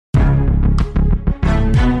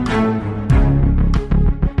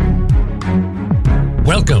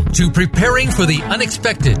to Preparing for the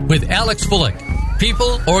Unexpected with Alex Fullick.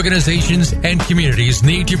 People, organizations, and communities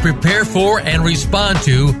need to prepare for and respond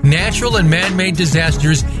to natural and man-made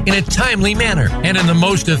disasters in a timely manner and in the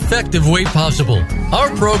most effective way possible.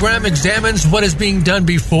 Our program examines what is being done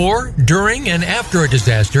before, during, and after a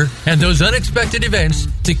disaster and those unexpected events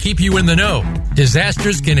to keep you in the know.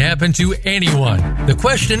 Disasters can happen to anyone. The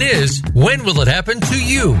question is, when will it happen to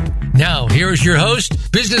you? Now, here is your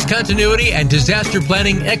host, business continuity and disaster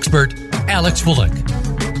planning expert, Alex Fullick.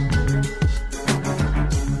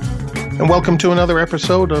 And welcome to another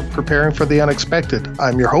episode of Preparing for the Unexpected.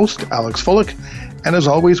 I'm your host, Alex Fullick, and as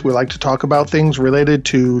always, we like to talk about things related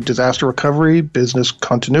to disaster recovery, business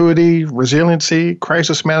continuity, resiliency,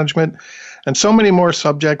 crisis management, and so many more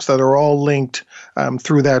subjects that are all linked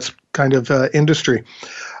through that kind of industry.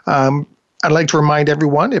 I'd like to remind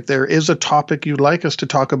everyone, if there is a topic you'd like us to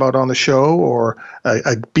talk about on the show, or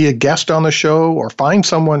be a guest on the show, or find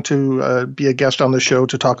someone to be a guest on the show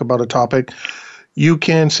to talk about a topic, you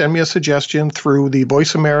can send me a suggestion through the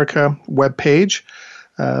Voice America webpage.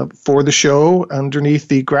 For the show, underneath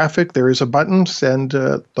the graphic, there is a button, send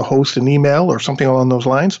the host an email or something along those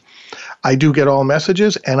lines. I do get all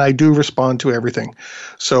messages, and I do respond to everything.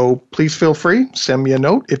 So please feel free, send me a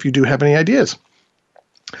note if you do have any ideas.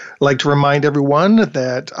 I'd like to remind everyone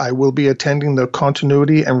that I will be attending the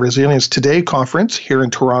Continuity and Resilience Today conference here in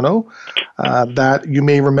Toronto. That you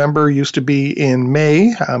may remember used to be in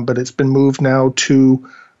May, but it's been moved now to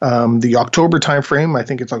the October timeframe. I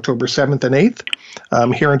think it's October 7th and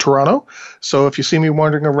 8th here in Toronto. So if you see me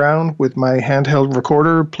wandering around with my handheld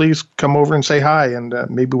recorder, please come over and say hi, and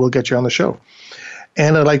maybe we'll get you on the show.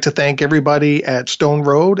 And I'd like to thank everybody at Stone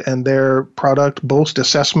Road and their product Boast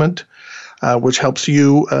Assessment, which helps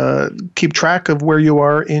you keep track of where you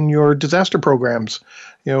are in your disaster programs.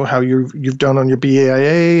 You know, how you've done on your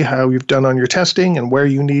BAIA, how you've done on your testing, and where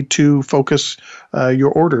you need to focus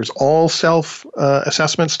your orders. All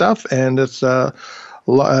self-assessment stuff, and it's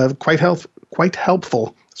quite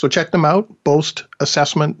helpful. So check them out,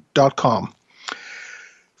 boastassessment.com.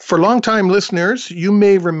 For long-time listeners, you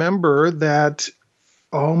may remember that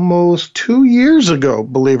almost 2 years ago,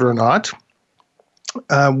 believe it or not,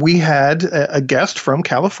 we had a guest from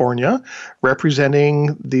California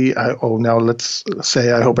representing now let's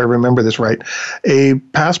say, I hope I remember this right, a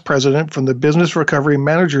past president from the Business Recovery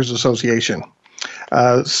Managers Association.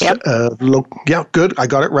 Yep. Good. I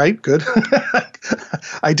got it right. Good.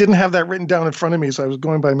 I didn't have that written down in front of me, so I was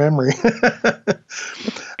going by memory.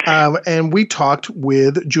 And we talked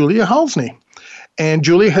with Julia Halsney. And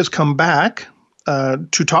Julia has come back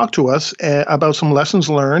to talk to us about some lessons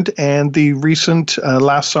learned and the recent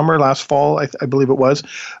last fall, I believe it was,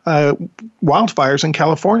 wildfires in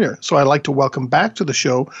California. So I'd like to welcome back to the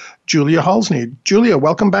show Julia Halsney. Julia,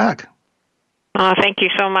 welcome back. Thank you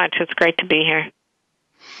so much. It's great to be here.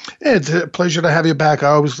 It's a pleasure to have you back. I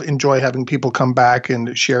always enjoy having people come back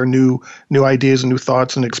and share new ideas and new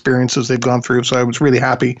thoughts and experiences they've gone through. So I was really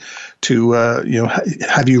happy to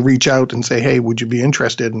have you reach out and say, hey, would you be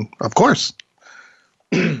interested? And of course.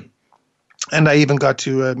 And I even got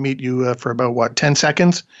to meet you for about, 10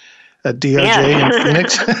 seconds at DRJ in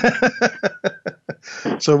Phoenix.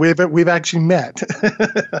 So we've actually met.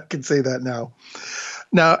 I can say that now.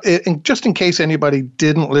 Now, just in case anybody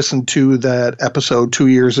didn't listen to that episode 2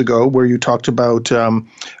 years ago where you talked about,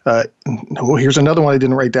 here's another one I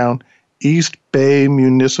didn't write down, East Bay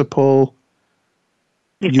Municipal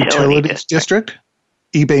Utilities District,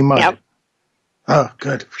 eBay MUD. Yep. Oh,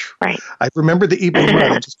 good. Right. I remember the eBay MUD.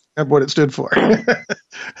 I just remember what it stood for.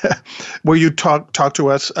 Where you talk to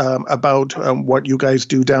us about what you guys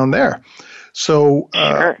do down there. So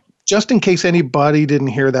sure. Just in case anybody didn't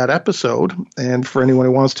hear that episode, and for anyone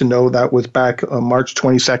who wants to know, that was back on March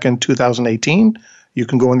 22nd, 2018. You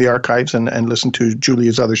can go in the archives and listen to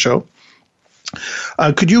Julia's other show.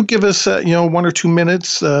 Could you give us, 1 or 2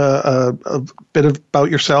 minutes, a bit about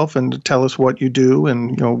yourself and tell us what you do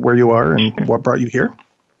and, where you are and what brought you here?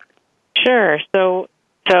 Sure. So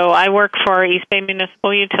I work for East Bay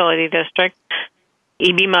Municipal Utility District.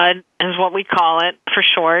 EBMUD is what we call it for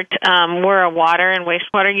short. We're a water and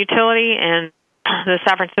wastewater utility in the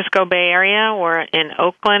San Francisco Bay Area. We're an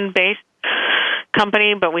Oakland-based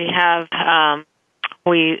company, but we have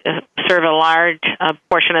we serve a large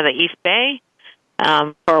portion of the East Bay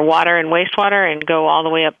for water and wastewater, and go all the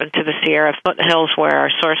way up into the Sierra foothills where our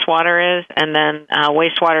source water is. And then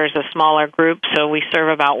wastewater is a smaller group, so we serve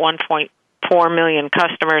about 1.4 million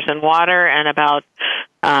customers in water and about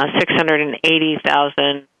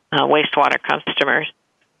 680,000 wastewater customers.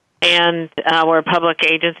 And we're a public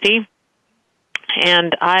agency.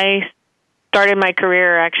 And I started my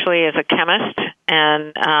career actually as a chemist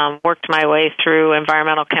and worked my way through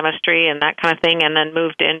environmental chemistry and that kind of thing, and then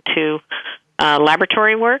moved into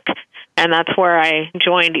laboratory work. And that's where I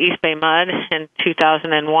joined East Bay Mud in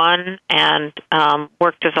 2001 and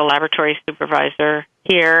worked as a laboratory supervisor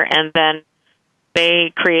here. And then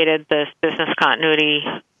they created this business continuity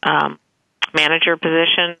manager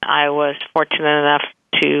position. I was fortunate enough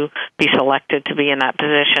to be selected to be in that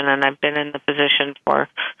position, and I've been in the position for,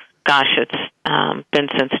 it's been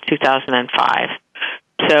since 2005.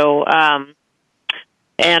 So,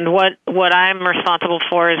 and what I'm responsible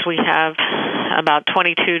for is we have about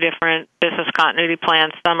 22 different business continuity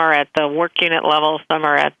plans. Some are at the work unit level, some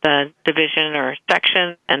are at the division or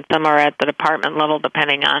section, and some are at the department level,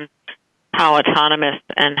 depending on how autonomous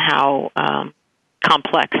and how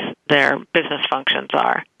complex their business functions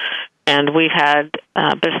are. And we've had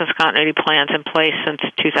business continuity plans in place since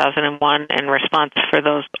 2001 in response for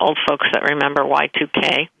those old folks that remember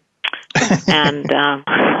Y2K.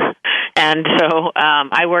 And so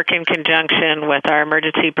I work in conjunction with our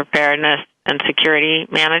emergency preparedness and security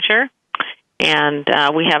manager. And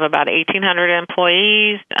we have about 1,800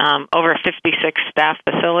 employees, over 56 staff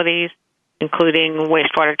facilities, including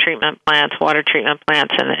wastewater treatment plants, water treatment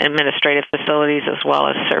plants, and administrative facilities, as well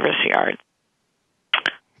as service yards.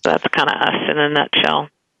 So that's kind of us in a nutshell.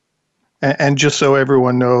 And just so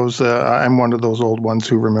everyone knows, I'm one of those old ones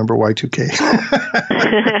who remember Y2K.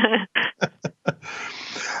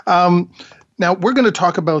 Now, we're going to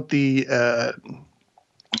talk about the...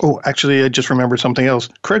 actually, I just remembered something else.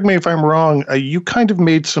 Correct me if I'm wrong. You kind of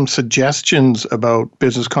made some suggestions about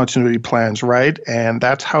business continuity plans, right? And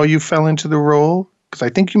that's how you fell into the role? Because I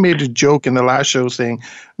think you made a joke in the last show saying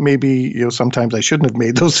maybe sometimes I shouldn't have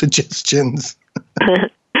made those suggestions.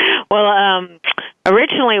 Well,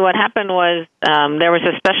 originally what happened was there was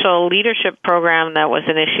a special leadership program that was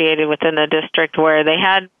initiated within the district where they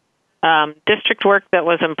had district work that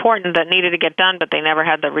was important that needed to get done, but they never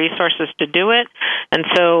had the resources to do it. And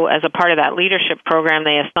so as a part of that leadership program,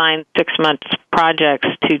 they assigned 6-month projects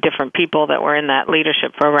to different people that were in that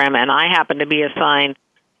leadership program. And I happened to be assigned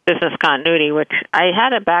business continuity, which I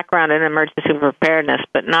had a background in emergency preparedness,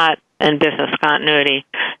 but not in business continuity.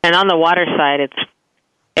 And on the water side,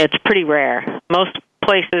 it's pretty rare. Most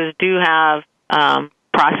places do have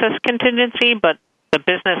process contingency, but the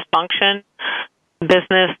business function,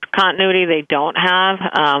 business continuity, they don't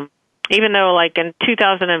have. Even though, like in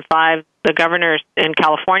 2005, the governor in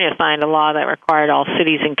California signed a law that required all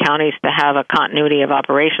cities and counties to have a continuity of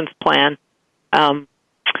operations plan.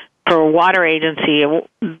 For a water agency,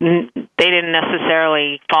 they didn't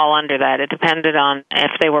necessarily fall under that. It depended on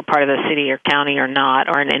if they were part of the city or county or not,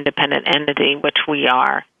 or an independent entity, which we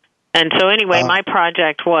are. And so anyway, my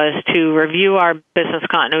project was to review our business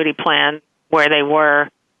continuity plan, where they were,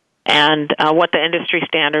 and what the industry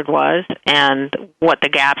standard was, and what the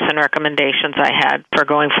gaps and recommendations I had for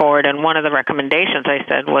going forward. And one of the recommendations I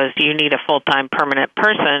said was you need a full-time permanent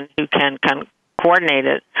person who can coordinate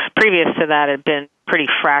it. Previous to that, it had been pretty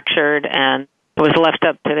fractured, and it was left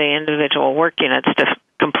up to the individual work units to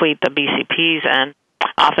complete the BCPs, and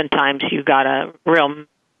oftentimes you got a real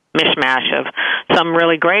mishmash of some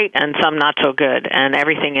really great and some not so good and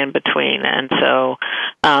everything in between. And so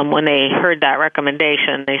when they heard that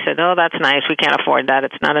recommendation, they said, oh, that's nice. We can't afford that.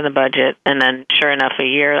 It's not in the budget. And then sure enough, a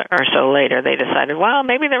year or so later, they decided, well,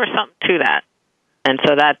 maybe there was something to that. And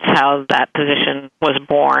so that's how that position was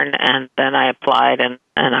born. And then I applied and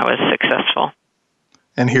I was successful.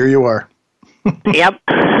 And here you are. Yep.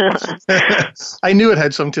 I knew it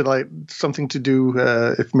had something to do,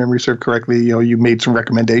 if memory served correctly. You made some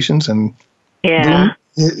recommendations, and boom,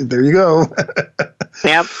 there you go.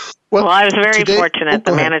 Yep. Well, I was very fortunate.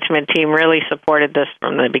 The management team really supported this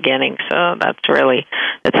from the beginning, so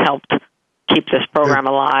it's helped keep this program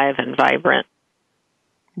alive and vibrant.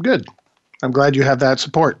 Good. I'm glad you have that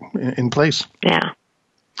support in place. Yeah.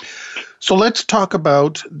 So let's talk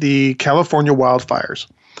about the California wildfires.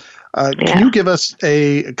 Can you give us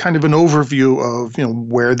a kind of an overview of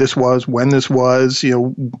where this was, when this was,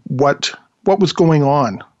 what was going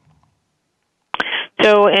on?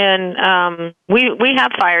 So we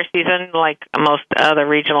have fire season like most other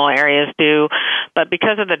regional areas do, but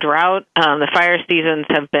because of the drought, the fire seasons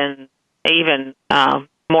have been even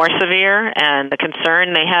more severe. And the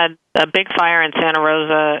concern, they had a big fire in Santa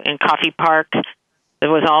Rosa in Coffey Park. It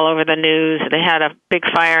was all over the news. They had a big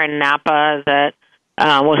fire in Napa that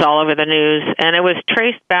was all over the news, and it was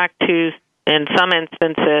traced back to, in some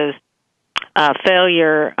instances,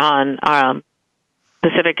 failure on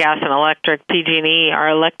Pacific Gas and Electric, PG&E, our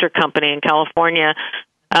electric company in California,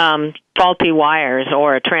 faulty wires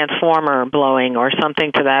or a transformer blowing or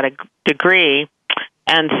something to that degree.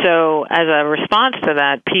 And so as a response to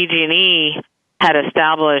that, PG&E had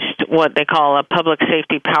established what they call a public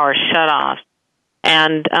safety power shutoff.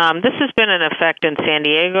 And this has been in effect in San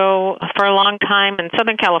Diego for a long time. In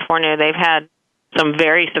Southern California, they've had some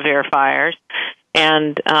very severe fires,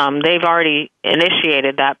 and they've already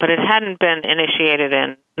initiated that, but it hadn't been initiated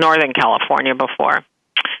in Northern California before.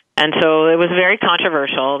 And so it was very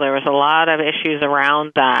controversial. There was a lot of issues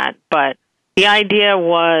around that. But the idea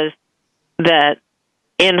was that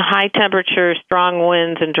in high temperature, strong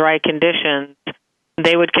winds, and dry conditions,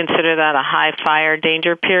 they would consider that a high fire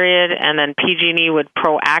danger period, and then PG&E would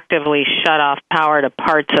proactively shut off power to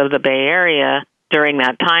parts of the Bay Area during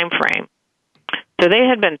that time frame. So they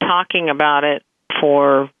had been talking about it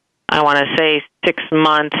for, I want to say, 6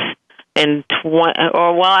 months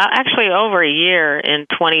actually over a year in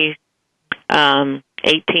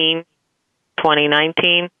 2018,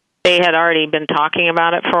 2019. They had already been talking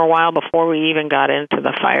about it for a while before we even got into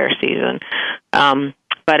the fire season.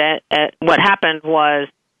 But what happened was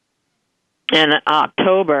in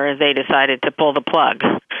October, they decided to pull the plug.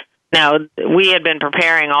 Now, we had been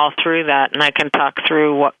preparing all through that, and I can talk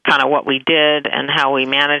through what we did and how we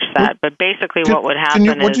managed that. But basically what would happen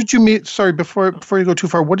is... What did you mean? Sorry, before you go too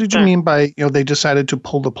far, what did you mean by, they decided to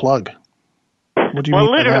pull the plug? What do you mean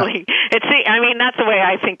by literally, that's the way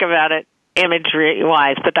I think about it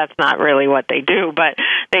imagery-wise, but that's not really what they do. But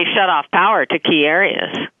they shut off power to key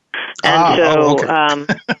areas. And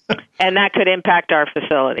and that could impact our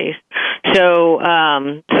facilities. So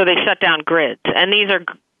they shut down grids. And these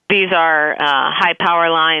are high power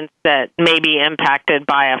lines that may be impacted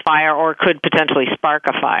by a fire or could potentially spark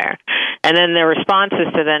a fire. And then the response is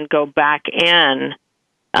to then go back in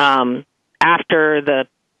after the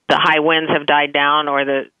high winds have died down or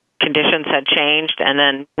the conditions had changed, and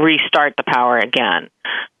then restart the power again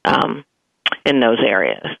in those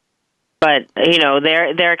areas. But,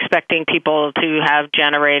 they're expecting people to have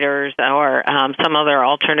generators or some other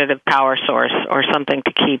alternative power source or something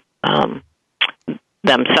to keep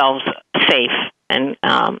themselves safe and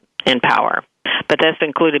in power. But this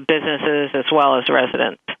included businesses as well as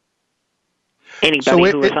residents,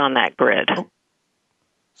 anybody who was on that grid.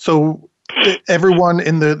 So everyone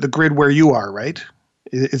in the grid where you are, right?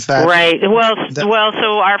 Is that right? Well,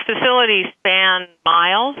 so our facilities span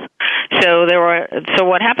miles. So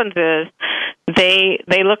what happens is they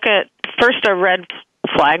look at first a red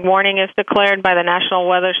flag warning is declared by the National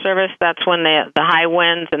Weather Service. That's when the high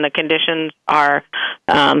winds and the conditions are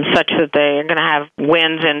such that they're going to have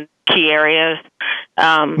winds in key areas.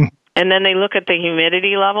 And then they look at the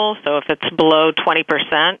humidity level. So if it's below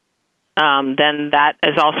 20%, then that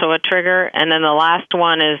is also a trigger. And then the last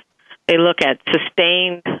one is they look at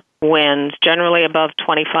sustained winds, generally above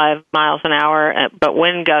 25 miles an hour, but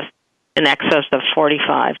wind gusts in excess of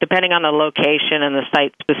 45, depending on the location and the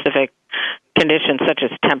site-specific conditions such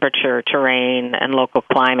as temperature, terrain, and local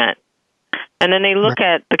climate. And then they look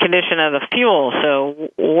at the condition of the fuel, so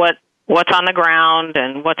what's on the ground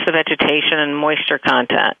and what's the vegetation and moisture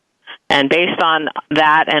content. And based on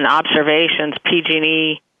that and observations,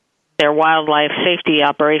 PG&E, their Wildlife Safety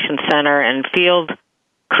Operations Center, and field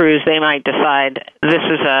crews, they might decide this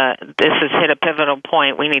has hit a pivotal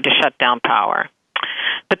point. We need to shut down power.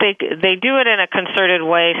 But they do it in a concerted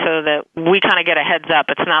way so that we kind of get a heads up.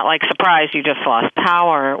 It's not like, surprise, you just lost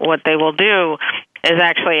power. What they will do is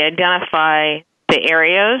actually identify the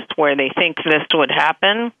areas where they think this would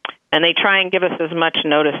happen, and they try and give us as much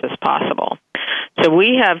notice as possible. So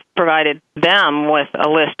we have provided them with a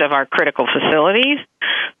list of our critical facilities.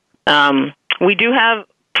 We do have,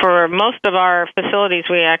 for most of our facilities,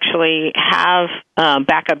 we actually have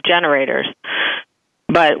backup generators.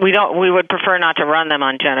 But we would prefer not to run them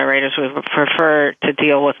on generators. We would prefer to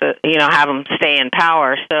deal with it, have them stay in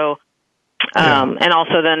power. So, and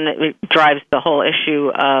also then it drives the whole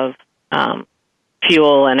issue of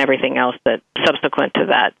fuel and everything else that subsequent to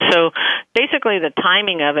that. So basically the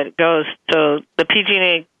timing of it goes, so the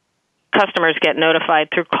PG&E customers get notified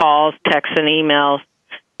through calls, texts, and emails,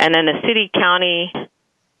 and then the city, county,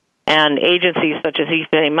 and agencies such as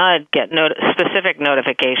East Bay MUD get specific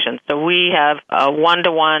notifications. So we have a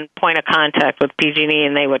one-to-one point of contact with PG&E,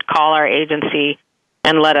 and they would call our agency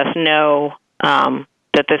and let us know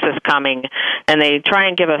that this is coming. And they try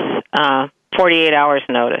and give us 48 hours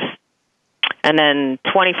notice. And then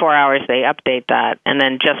 24 hours they update that. And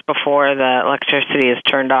then just before the electricity is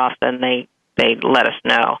turned off, then they let us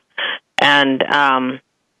know. And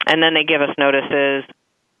then they give us notices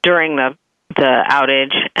during the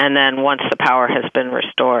outage, and then once the power has been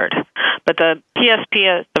restored. But the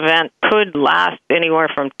PSPS event could last anywhere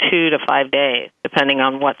from 2 to 5 days, depending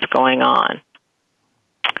on what's going on.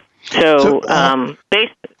 So I'm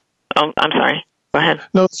sorry. Go ahead.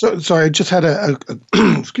 No, sorry. I just had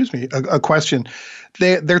a question.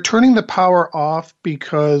 They're turning the power off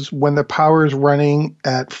because when the power is running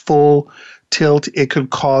at full tilt, it could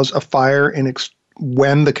cause a fire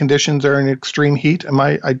when the conditions are in extreme heat.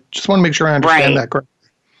 I just want to make sure I understand that correctly.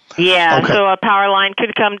 Yeah, okay. So a power line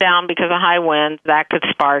could come down because of high winds. That could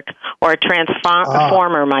spark, or a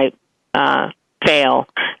transformer might fail,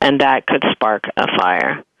 and that could spark a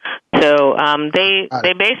fire. So they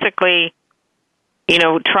basically,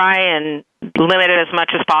 try and limit it as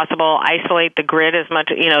much as possible, isolate the grid as much,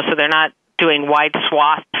 so they're not doing wide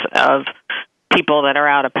swaths of people that are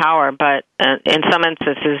out of power. But in some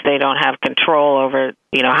instances, they don't have control over,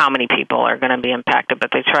 how many people are going to be impacted,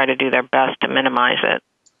 but they try to do their best to minimize it.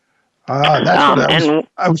 That's what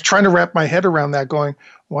I was trying to wrap my head around that, going,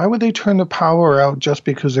 why would they turn the power out just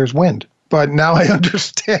because there's wind? But now I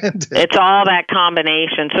understand it. It's all that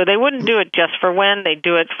combination. So they wouldn't do it just for wind. They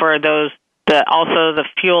do it for also the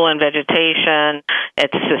fuel and vegetation.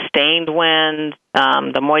 It's sustained wind,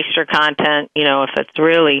 the moisture content. If it's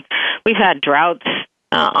really, we've had droughts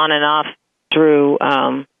on and off through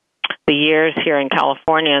the years here in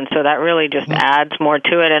California, and so that really just adds more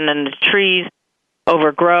to it. And then the trees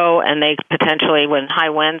overgrow, and they potentially, when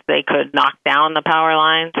high winds, they could knock down the power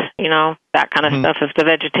lines, that kind of stuff. If the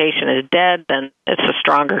vegetation is dead, then it's a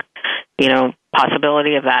stronger,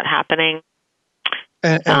 possibility of that happening.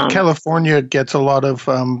 And California gets a lot of,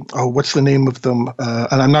 what's the name of them?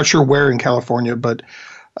 And I'm not sure where in California, but...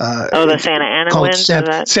 the Santa Ana winds?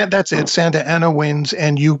 That's it, Santa Ana winds,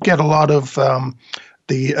 and you get a lot of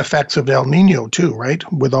the effects of El Nino too, right?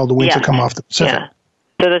 With all the winds that come off the Pacific. Yeah.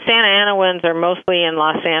 So the Santa Ana winds are mostly in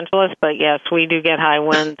Los Angeles, but yes, we do get high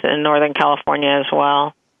winds in Northern California as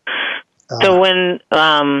well. So when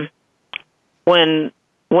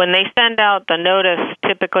they send out the notice,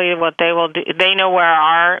 typically what they will do, they know where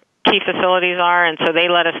our key facilities are, and so they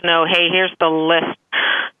let us know, hey, here's the list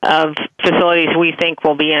of facilities we think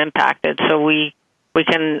will be impacted. So we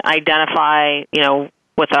can identify,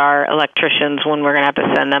 with our electricians when we're going to have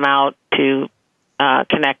to send them out to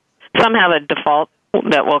connect. Some have a default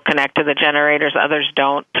that will connect to the generators, others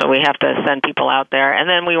don't, so we have to send people out there. And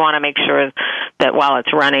then we want to make sure that while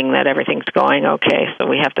it's running that everything's going okay, so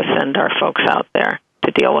we have to send our folks out there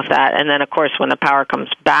to deal with that. And then, of course, when the power comes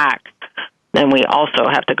back, then we also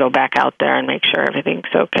have to go back out there and make sure everything's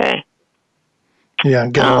okay. Yeah,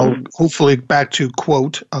 get all hopefully back to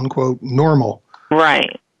quote unquote normal.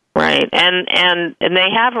 Right. And they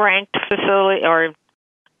have ranked facility or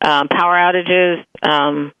power outages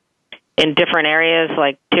in different areas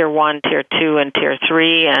like Tier 1, Tier 2, and Tier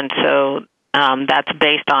 3, and so that's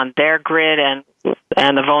based on their grid and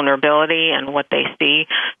the vulnerability and what they see.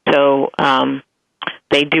 So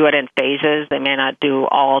they do it in phases. They may not do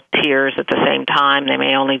all tiers at the same time. They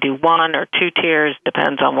may only do 1 or 2 tiers,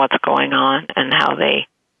 depends on what's going on and how they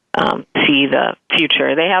see the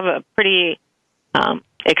future. They have a pretty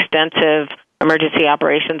extensive emergency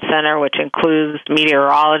operations center, which includes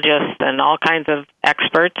meteorologists and all kinds of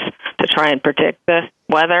experts to try and predict the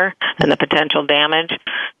weather and the potential damage.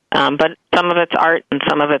 But some of it's art and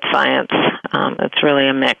some of it's science. It's really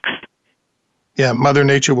a mix. Yeah, Mother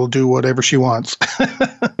Nature will do whatever she wants.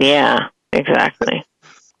 Yeah, exactly.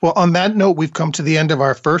 Well, on that note, we've come to the end of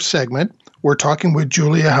our first segment. We're talking with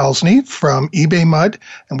Julia Halsney from eBay Mud,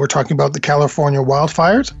 and we're talking about the California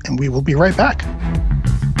wildfires, and we will be right back.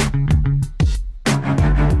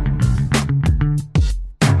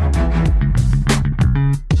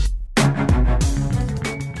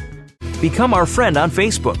 Become our friend on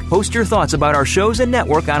Facebook. Post your thoughts about our shows and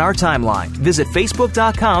network on our timeline. Visit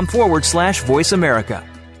Facebook.com/Voice America.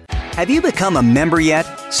 Have you become a member yet?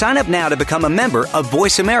 Sign up now to become a member of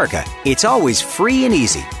Voice America. It's always free and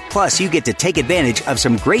easy. Plus, you get to take advantage of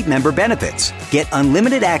some great member benefits. Get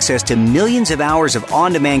unlimited access to millions of hours of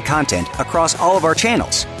on-demand content across all of our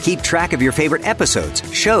channels. Keep track of your favorite episodes,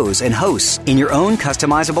 shows, and hosts in your own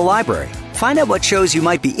customizable library. Find out what shows you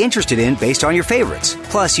might be interested in based on your favorites.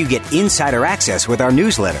 Plus, you get insider access with our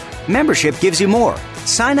newsletter. Membership gives you more.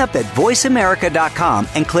 Sign up at voiceamerica.com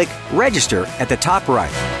and click Register at the top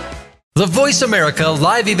right. The Voice America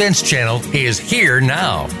Live Events channel is here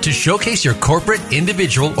now to showcase your corporate,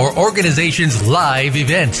 individual, or organization's live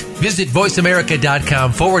event. Visit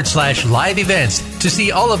voiceamerica.com/live events to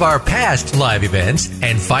see all of our past live events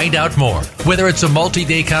and find out more. Whether it's a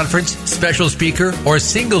multi-day conference, special speaker, or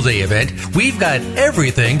single-day event, we've got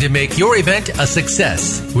everything to make your event a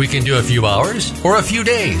success. We can do a few hours or a few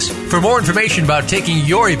days. For more information about taking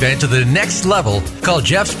your event to the next level, call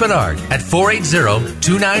Jeff Spinard at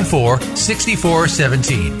 480-294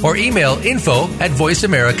 294-6417 or email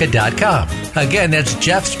info@voiceamerica.com. Again, that's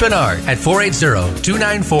Jeff Spinard at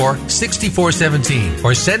 480-294-6417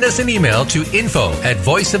 or send us an email to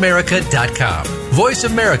info@voiceamerica.com. Voice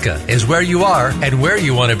America is where you are and where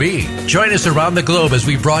you want to be. Join us around the globe as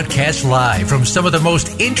we broadcast live from some of the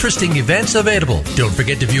most interesting events available. Don't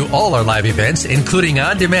forget to view all our live events, including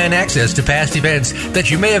on-demand access to past events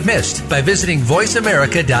that you may have missed by visiting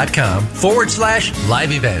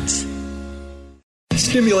voiceamerica.com/live events.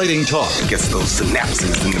 Stimulating talk gets those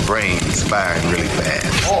synapses in the brain firing really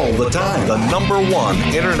fast. all the time. The #1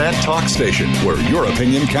 internet talk station where your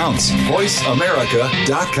opinion counts.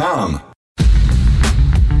 VoiceAmerica.com.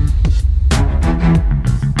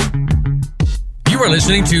 You are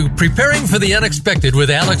listening to Preparing for the Unexpected with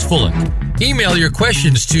Alex Fullick. Email your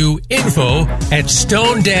questions to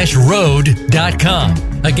info@stone-road.com.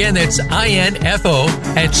 Again, that's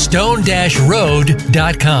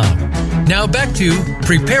info@stone-road.com. Now back to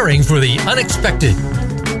Preparing for the Unexpected.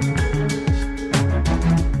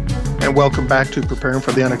 And welcome back to Preparing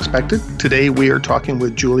for the Unexpected. Today we are talking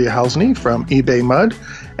with Julia Halsney from eBay Mud,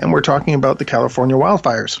 and we're talking about the California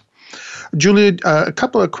wildfires. Julia, a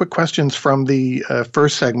couple of quick questions from the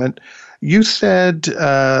first segment. You said,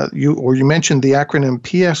 you mentioned the acronym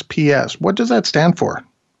PSPS. What does that stand for?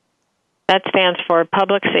 That stands for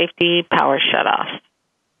Public Safety Power Shutoff.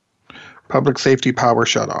 Public Safety Power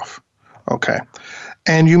Shutoff. Okay.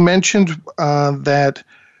 And you mentioned that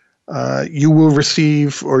you will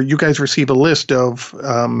receive, or you guys receive a list of,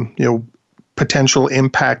 potential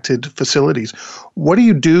impacted facilities. What do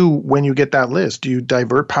you do when you get that list? Do you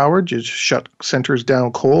divert power? Do you shut centers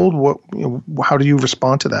down cold? How do you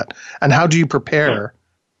respond to that? And how do you prepare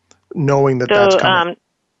knowing that that's coming?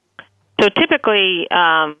 So typically,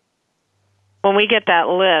 when we get that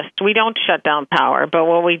list, we don't shut down power, but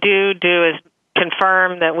what we do is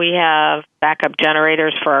confirm that we have backup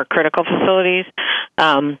generators for our critical facilities.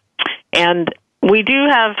 And we do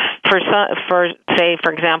have, for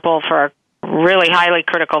example, for our really highly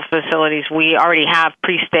critical facilities, we already have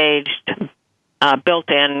pre-staged,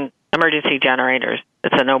 built-in emergency generators.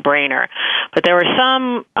 It's a no-brainer. But there were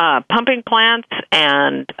some pumping plants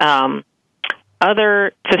and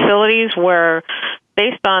other facilities where,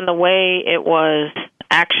 based on the way it was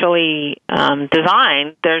actually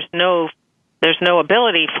designed, there's no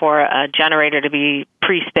ability for a generator to be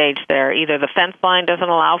pre-staged there. Either the fence line doesn't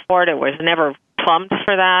allow for it, it was never plumbed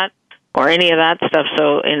for that, or any of that stuff.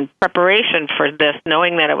 So in preparation for this,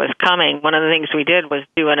 knowing that it was coming, one of the things we did was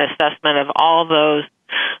do an assessment of all those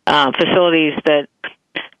facilities that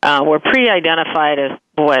were pre-identified as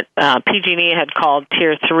what PG&E had called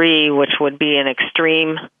Tier 3, which would be an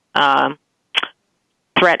extreme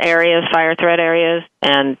threat areas, fire threat areas,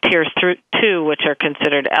 and Tier 2, which are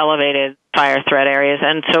considered elevated fire threat areas.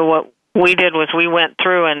 And so what we did was we went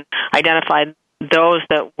through and identified those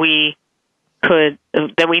that we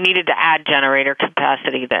needed to add generator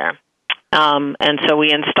capacity there. And so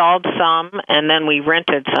we installed some, and then we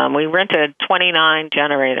rented some. We rented 29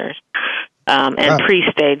 generators and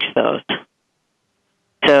pre-staged those.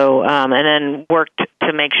 So, and then worked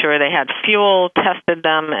to make sure they had fuel, tested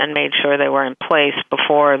them, and made sure they were in place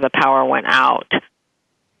before the power went out.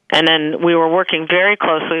 And then we were working very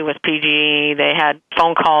closely with PG&E. They had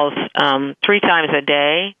phone calls 3 times a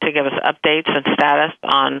day to give us updates and status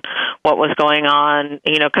on what was going on.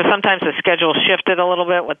 Because sometimes the schedule shifted a little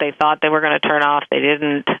bit. What they thought they were going to turn off, they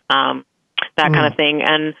didn't. That kind of thing.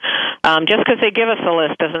 And just because they give us a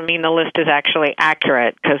list doesn't mean the list is actually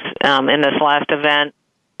accurate. Because in this last event,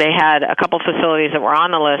 they had a couple facilities that were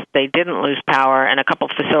on the list, they didn't lose power, and a couple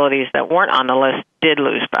facilities that weren't on the list did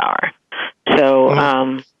lose power. So,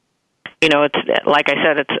 it's like I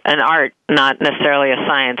said, it's an art, not necessarily a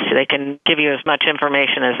science. They can give you as much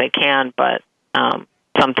information as they can, but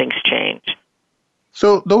some things change.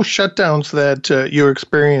 So those shutdowns that you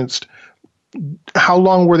experienced, how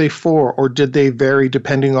long were they for, or did they vary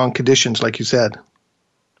depending on conditions, like you said?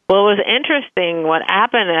 Well, it was interesting. What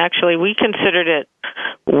happened, actually, we considered it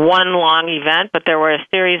one long event, but there were a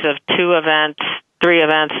series of 3 events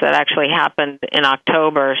that actually happened in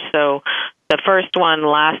October. So the first one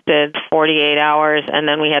lasted 48 hours, and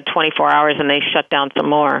then we had 24 hours, and they shut down some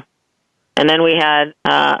more. And then we had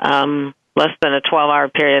less than a 12-hour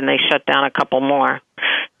period, and they shut down a couple more.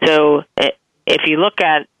 So if you look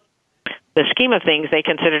at the scheme of things, they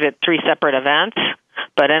considered it 3 separate events.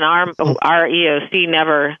 But in our EOC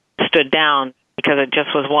never stood down because it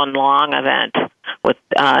just was one long event with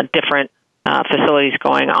different facilities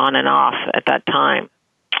going on and off at that time.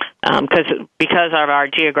 Because of our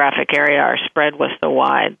geographic area, our spread was so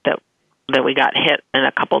wide that we got hit in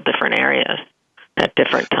a couple different areas. at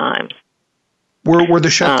different times. Were the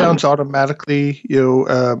shutdowns automatically,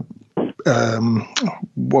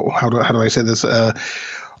 how do I say this?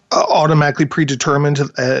 Automatically predetermined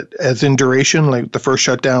as in duration? Like the first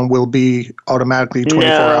shutdown will be automatically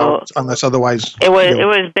 24 hours unless otherwise. It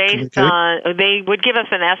was based on, they would give us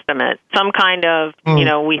an estimate, some kind of,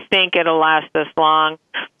 we think it'll last this long,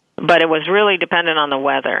 but it was really dependent on the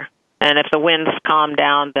weather. And if the winds calmed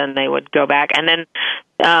down, then they would go back. And then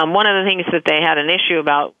one of the things that they had an issue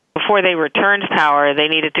about, before they returned power, they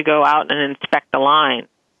needed to go out and inspect the line.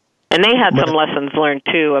 And they had some lessons learned,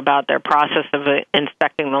 too, about their process of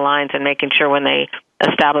inspecting the lines and making sure when they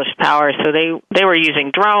established power. So they were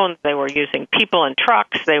using drones, they were using people and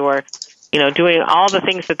trucks, they were, doing all the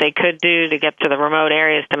things that they could do to get to the remote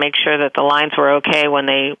areas to make sure that the lines were okay when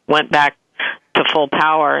they went back to full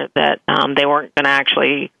power, that they weren't going to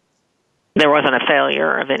actually, there wasn't a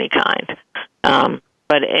failure of any kind.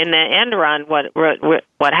 But in the end run,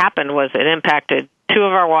 what happened was it impacted 2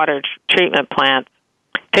 of our water treatment plants,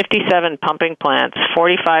 57 pumping plants,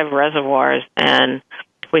 45 reservoirs, and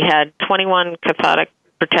we had 21 cathodic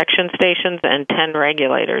protection stations and 10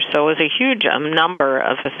 regulators. So it was a huge number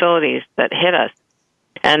of facilities that hit us.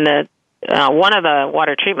 And one of the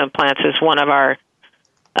water treatment plants is one of our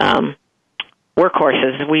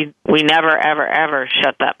workhorses. We never, ever, ever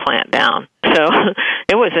shut that plant down. So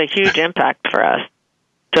it was a huge impact for us.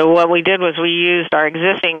 So what we did was we used our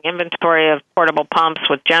existing inventory of portable pumps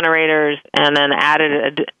with generators and then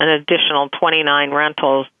added an additional 29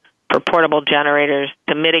 rentals for portable generators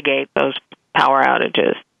to mitigate those power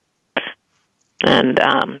outages. And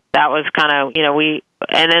that was kind of,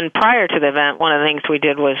 and then prior to the event, one of the things we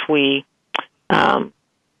did was we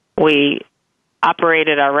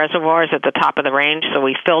operated our reservoirs at the top of the range, so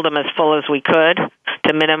we filled them as full as we could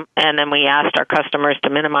and then we asked our customers to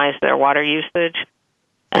minimize their water usage.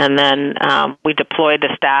 And then we deployed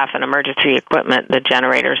the staff and emergency equipment, the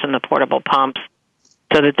generators and the portable pumps,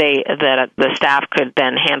 so that the staff could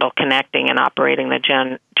then handle connecting and operating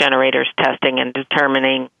the generators, testing and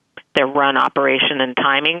determining their run operation and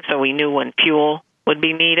timing. So we knew when fuel would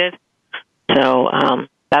be needed. So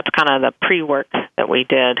that's kind of the pre-work that we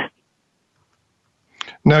did.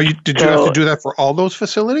 Now, did you have to do that for all those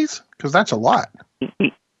facilities? Because that's a lot.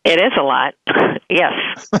 It is a lot.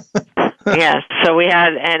 Yes. Yes. So we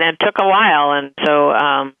had, and it took a while. And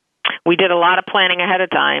so we did a lot of planning ahead of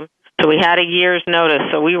time. So we had a year's notice.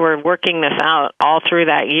 So we were working this out all through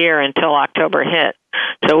that year until October hit.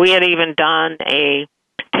 So we had even done a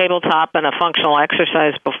tabletop and a functional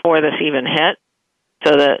exercise before this even hit,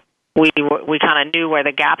 so that we kind of knew where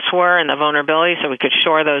the gaps were and the vulnerabilities, so we could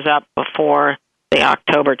shore those up before the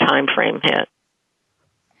October timeframe hit.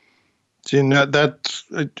 See,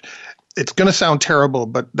 it's going to sound terrible,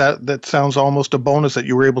 but that sounds almost a bonus that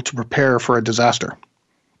you were able to prepare for a disaster.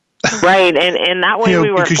 Right, and that way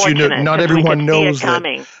we were because fortunate. Not everyone knows that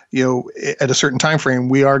at a certain time frame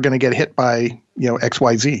we are going to get hit by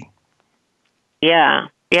XYZ. Yeah,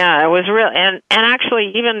 it was real, and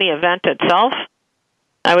actually even the event itself,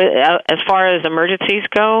 as far as emergencies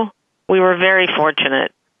go, we were very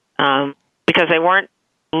fortunate because they weren't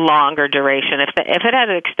longer duration. If it had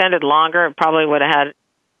extended longer, it probably would have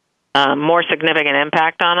had more significant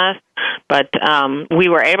impact on us. But we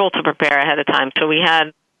were able to prepare ahead of time, so we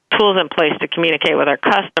had tools in place to communicate with our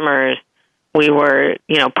customers. We were,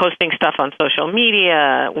 posting stuff on social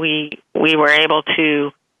media. We were able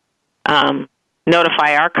to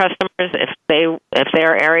notify our customers if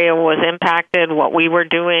their area was impacted, what we were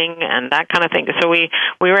doing, and that kind of thing. So we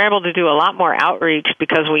were able to do a lot more outreach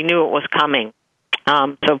because we knew it was coming.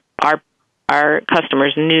 So our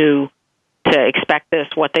customers knew to expect this,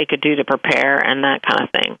 what they could do to prepare, and that kind of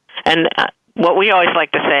thing. And what we always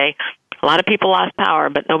like to say, a lot of people lost power,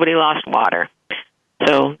 but nobody lost water.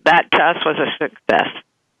 So that to us was a success.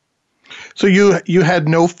 So you had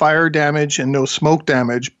no fire damage and no smoke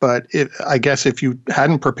damage, but I guess if you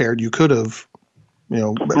hadn't prepared, you could have,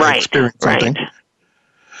 experienced something. Right.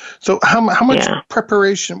 So how much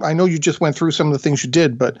preparation? I know you just went through some of the things you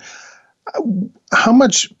did, but how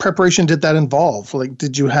much preparation did that involve? Like,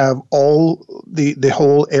 did you have all the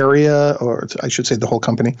whole area, or I should say the whole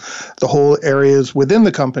company, the whole areas within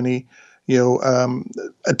the company,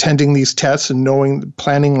 attending these tests and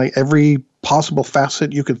planning like every possible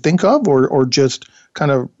facet you could think of, or just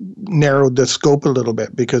kind of narrowed the scope a little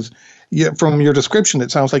bit? Because from your description,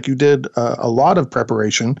 it sounds like you did a lot of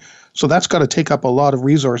preparation. So that's got to take up a lot of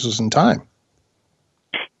resources and time.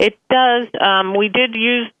 It does. We did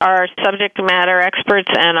use our subject matter experts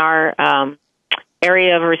and our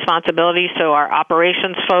area of responsibility. So our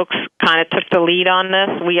operations folks kind of took the lead on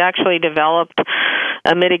this. We actually developed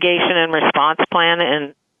a mitigation and response plan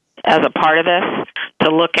and as a part of this to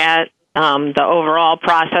look at the overall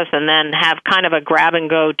process and then have kind of a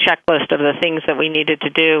grab-and-go checklist of the things that we needed to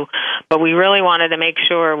do. But we really wanted to make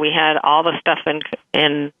sure we had all the stuff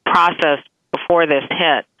in process before this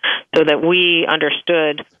hit so that we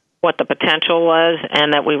understood what the potential was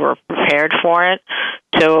and that we were prepared for it.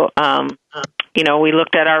 So, we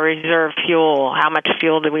looked at our reserve fuel. How much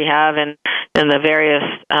fuel do we have in the various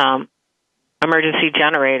emergency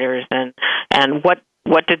generators, and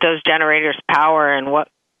what did those generators power, and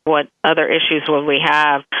what other issues will we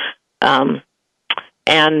have?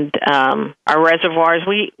 And our reservoirs,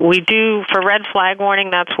 we do, for red flag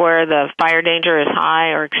warning, that's where the fire danger is high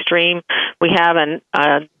or extreme. We have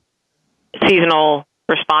a seasonal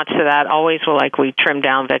response to that. Always, we trim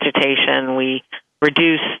down vegetation, we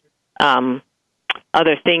reduce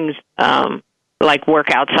other things like work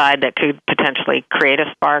outside that could potentially create a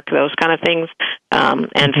spark, those kind of things,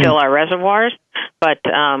 and fill our reservoirs. But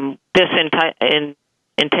this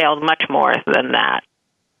entailed much more than that,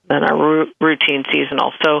 than our routine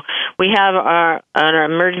seasonal. So we have an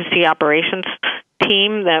emergency operations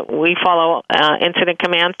team that we follow incident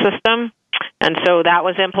command system. And so that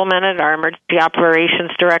was implemented. Our emergency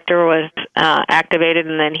operations director was activated,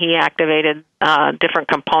 and then he activated different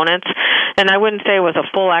components. And I wouldn't say it was a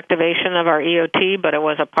full activation of our EOT, but it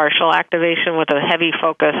was a partial activation with a heavy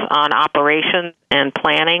focus on operations and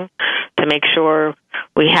planning to make sure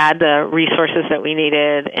we had the resources that we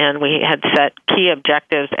needed, and we had set key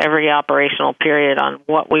objectives every operational period on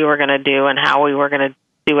what we were going to do and how we were going to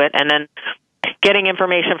do it, and then getting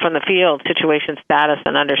information from the field, situation status,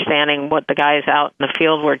 and understanding what the guys out in the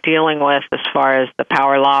field were dealing with as far as the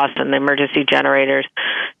power loss and the emergency generators.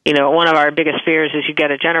 One of our biggest fears is you get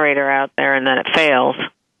a generator out there and then it fails,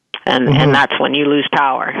 and that's when you lose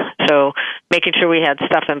power. So making sure we had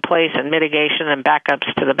stuff in place and mitigation and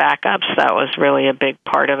backups to the backups, that was really a big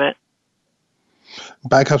part of it.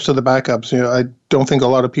 Backups to the backups. I don't think a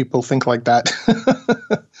lot of people think like that.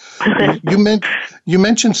 You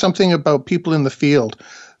mentioned something about people in the field.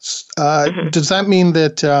 Does that mean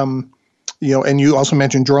that, and you also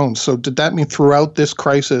mentioned drones. So did that mean throughout this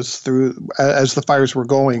crisis, as the fires were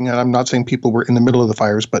going, and I'm not saying people were in the middle of the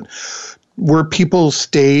fires, but were people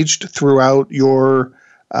staged throughout your,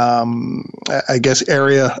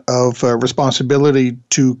 area of responsibility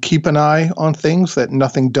to keep an eye on things, that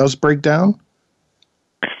nothing does break down?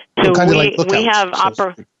 So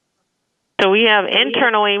we have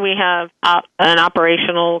internally, we have an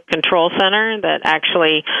operational control center that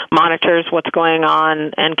actually monitors what's going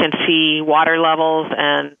on and can see water levels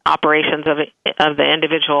and operations of the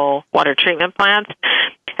individual water treatment plants.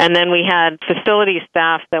 And then we had facility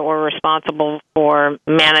staff that were responsible for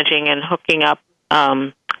managing and hooking up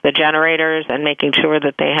the generators and making sure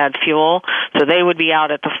that they had fuel. So they would be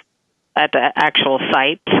out at the actual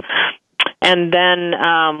sites. And then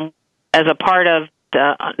as a part of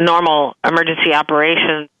the normal emergency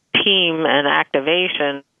operations team and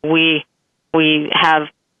activation, we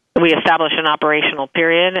establish an operational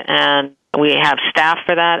period, and we have staff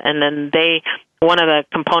for that. And then one of the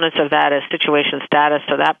components of that is situation status.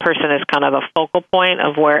 So that person is kind of the focal point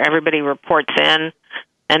of where everybody reports in,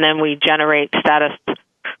 and then we generate status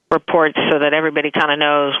reports so that everybody kind of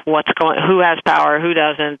knows who has power, who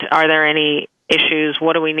doesn't, are there any issues,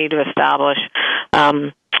 what do we need to establish.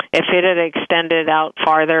 If it had extended out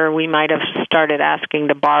farther, we might have started asking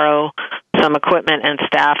to borrow some equipment and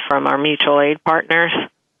staff from our mutual aid partners,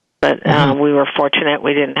 but we were fortunate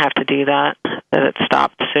we didn't have to do that it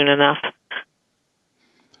stopped soon enough.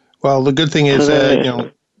 Well, the good thing is,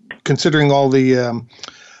 considering all the,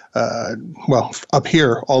 up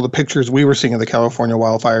here, all the pictures we were seeing of the California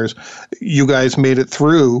wildfires, you guys made it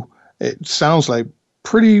through, it sounds like,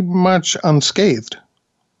 pretty much unscathed.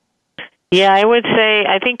 Yeah, I would say,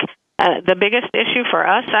 I think the biggest issue for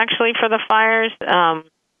us, actually, for the fires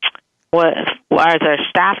was our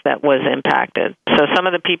staff that was impacted. So some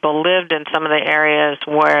of the people lived in some of the areas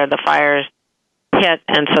where the fires hit,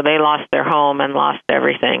 and so they lost their home and lost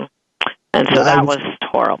everything. And so that was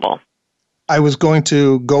horrible. I was going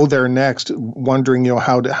to go there next, wondering,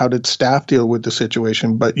 how did staff deal with the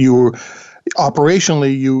situation? But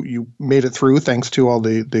operationally, you made it through thanks to all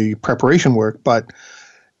the preparation work, but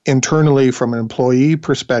internally, from an employee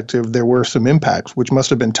perspective, there were some impacts, which must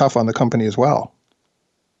have been tough on the company as well.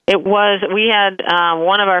 It was. We had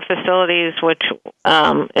one of our facilities, which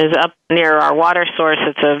is up near our water source.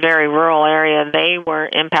 It's a very rural area. They were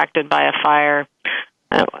impacted by a fire.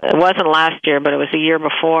 It wasn't last year, but it was the year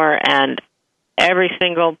before, and every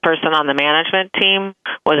single person on the management team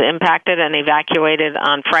was impacted and evacuated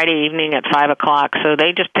on Friday evening at 5 o'clock. So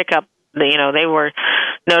they just pick up They were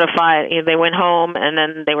notified. They went home, and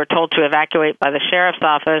then they were told to evacuate by the sheriff's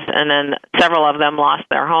office, and then several of them lost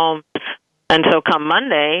their homes. And so come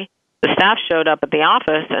Monday, the staff showed up at the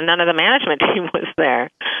office, and none of the management team was there.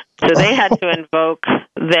 So they had to invoke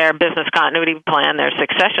their business continuity plan, their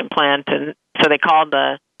succession plan. So they called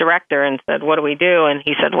the director and said, "What do we do?" And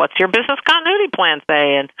he said, "What's your business continuity plan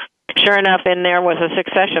say?" And sure enough, in there was a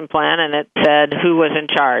succession plan, and it said who was in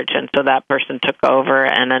charge. And so that person took over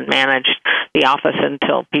and then managed the office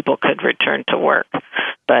until people could return to work.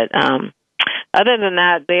 But other than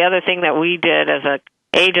that, the other thing that we did as a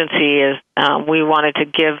agency is we wanted to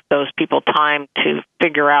give those people time to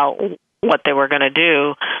figure out what they were going to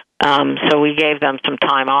do. So we gave them some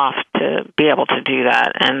time off to be able to do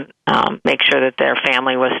that and make sure that their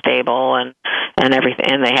family was stable and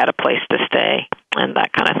everything, and they had a place to stay and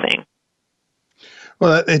that kind of thing.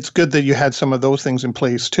 Well, it's good that you had some of those things in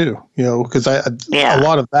place too, because a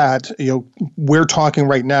lot of that, we're talking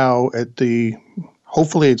right now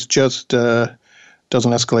hopefully it's just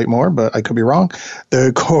doesn't escalate more, but I could be wrong.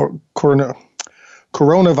 The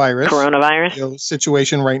coronavirus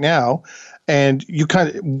situation right now, and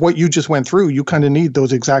what you just went through, you kind of need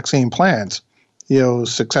those exact same plans,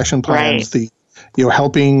 succession plans, right.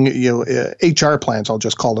 Helping, HR plans, I'll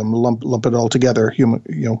just call them, lump it all together,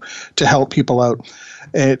 to help people out.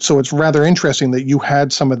 And so it's rather interesting that you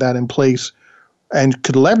had some of that in place and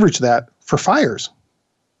could leverage that for fires.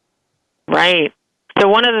 Right. So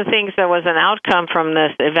one of the things that was an outcome from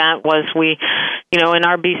this event was in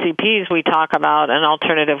our BCPs, we talk about an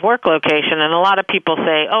alternative work location, and a lot of people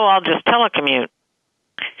say, "Oh, I'll just telecommute."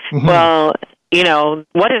 Mm-hmm. Well,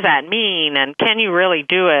 what does that mean? And can you really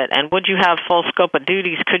do it? And would you have full scope of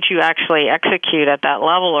duties? Could you actually execute at that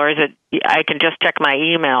level? Or is it, I can just check my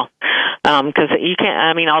email? Because you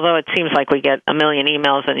can't, although it seems like we get a million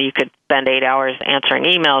emails and you could spend 8 hours answering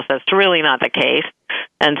emails, that's really not the case.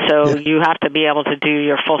 And so you have to be able to do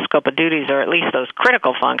your full scope of duties, or at least those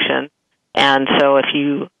critical functions. And so if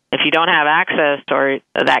you don't have access or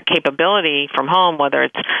that capability from home, whether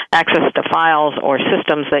it's access to files or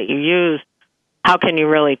systems that you use, how can you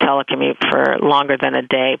really telecommute for longer than a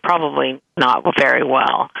day? Probably not very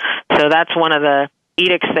well. So that's one of the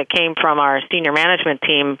edicts that came from our senior management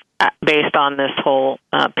team based on this whole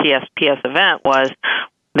PSPS event was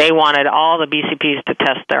they wanted all the BCPs to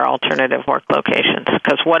test their alternative work locations.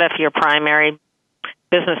 Because what if your primary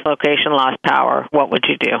business location lost power? What would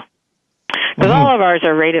you do? Because all of ours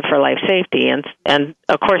are rated for life safety, and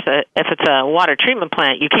of course, if it's a water treatment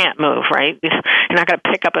plant, you can't move, right? You're not going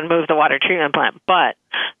to pick up and move the water treatment plant. But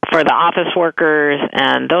for the office workers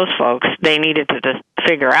and those folks, they needed to just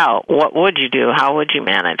figure out what would you do, how would you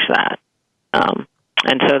manage that,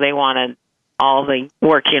 and so they wanted all the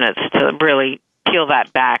work units to really peel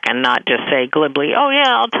that back and not just say glibly, "Oh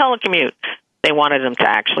yeah, I'll telecommute." They wanted them to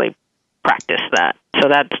actually practice that. So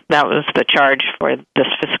that was the charge for this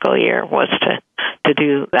fiscal year, was to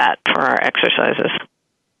do that for our exercises.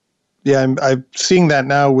 Yeah, I'm seeing that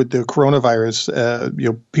now with the coronavirus.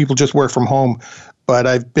 People just work from home, but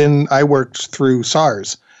I worked through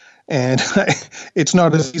SARS, and it's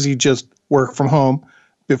not as easy just work from home,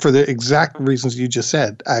 but for the exact reasons you just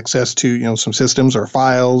said, access to some systems or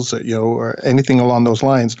files, or anything along those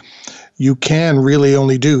lines. You can really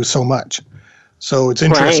only do so much. So it's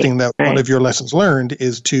interesting that one of your lessons learned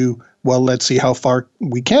is let's see how far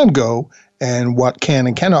we can go and what can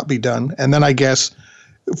and cannot be done. And then I guess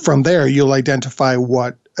from there, you'll identify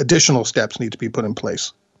what additional steps need to be put in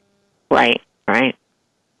place. Right.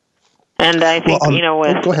 And I think,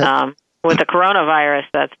 with the coronavirus,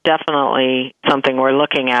 that's definitely something we're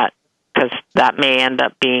looking at, because that may end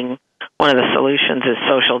up being one of the solutions is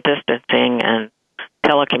social distancing and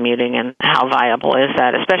telecommuting, and how viable is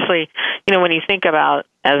that? Especially, when you think about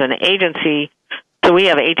as an agency, so we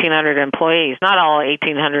have 1,800 employees. Not all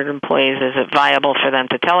 1,800 employees is it viable for them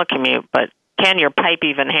to telecommute, but can your pipe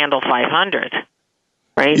even handle 500?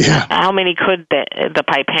 Right? Yeah. How many could the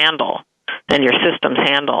pipe handle and your systems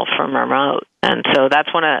handle from remote? And so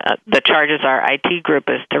that's one of the charges our IT group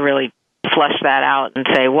is to really flesh that out and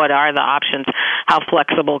say, what are the options? How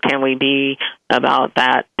flexible can we be about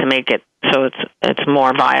that to make it so it's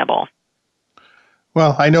more viable?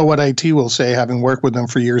 Well, I know what IT will say, having worked with them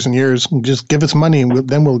for years and years. Just give us money, and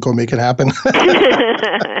then we'll go make it happen.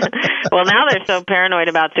 Well, now they're so paranoid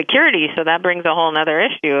about security, so that brings a whole other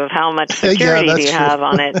issue of how much security do you have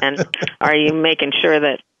on it, and are you making sure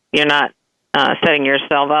that you're not setting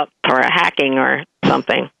yourself up for a hacking or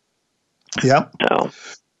something? Yep. So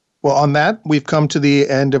Well, on that, we've come to the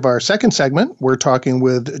end of our second segment. We're talking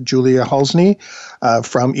with Julia Halsney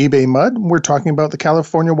from eBay Mud. We're talking about the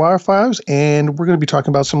California wildfires, and we're going to be talking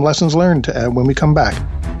about some lessons learned when we come back.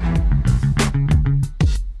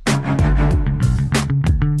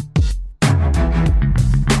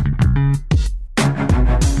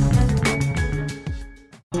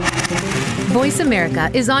 Voice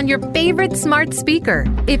America is on your favorite smart speaker.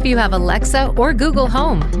 If you have Alexa or Google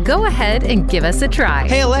Home, go ahead and give us a try.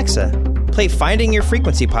 Hey Alexa, play Finding Your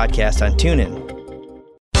Frequency podcast on TuneIn.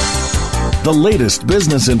 The latest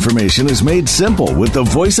business information is made simple with the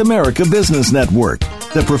Voice America Business Network.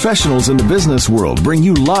 The professionals in the business world bring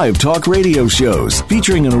you live talk radio shows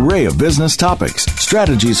featuring an array of business topics,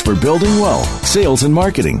 strategies for building wealth, sales and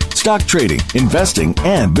marketing, stock trading, investing,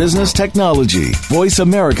 and business technology. Voice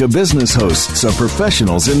America Business hosts are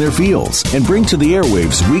professionals in their fields and bring to the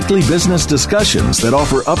airwaves weekly business discussions that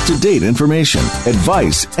offer up-to-date information,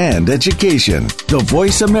 advice, and education. The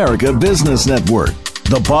Voice America Business Network.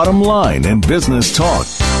 The bottom line in business talk.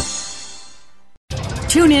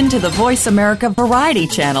 Tune in to the Voice America Variety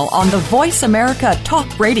channel on the Voice America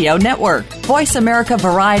Talk Radio Network. Voice America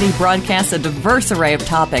Variety broadcasts a diverse array of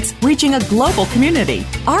topics, reaching a global community.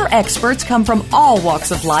 Our experts come from all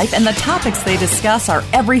walks of life, and the topics they discuss are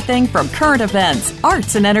everything from current events,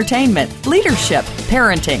 arts and entertainment, leadership,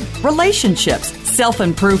 parenting, relationships,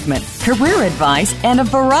 self-improvement, career advice, and a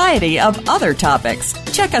variety of other topics.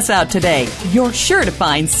 Check us out today. You're sure to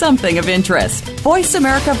find something of interest. Voice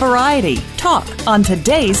America Variety. Talk on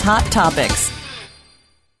today's hot topics.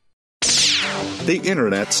 The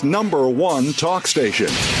Internet's #1 talk station.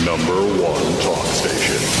 #1 talk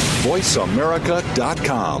station.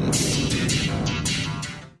 VoiceAmerica.com.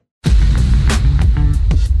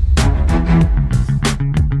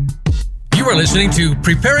 You are listening to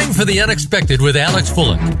Preparing for the Unexpected with Alex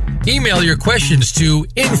Fullick. Email your questions to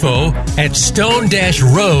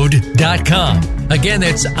info@stone-road.com. Again,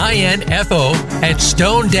 that's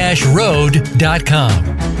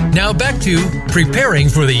info@stone-road.com. Now back to Preparing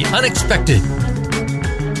for the Unexpected.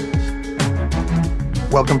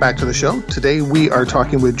 Welcome back to the show. Today we are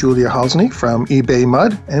talking with Julia Halsney from eBay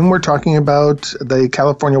Mud, and we're talking about the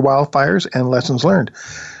California wildfires and lessons learned.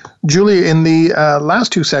 Julia, in the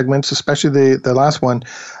last two segments, especially the last one,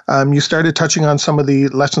 you started touching on some of the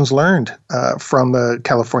lessons learned from the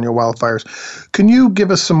California wildfires. Can you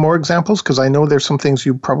give us some more examples? Because I know there's some things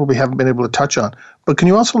you probably haven't been able to touch on. But can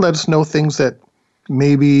you also let us know things that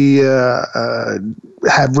maybe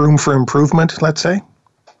have room for improvement, let's say?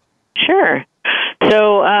 Sure.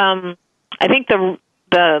 So I think the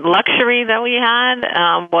luxury that we had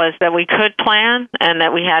was that we could plan and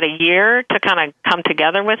that we had a year to kind of come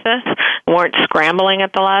together with this. We weren't scrambling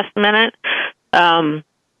at the last minute. And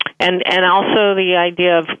also the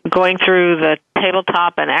idea of going through the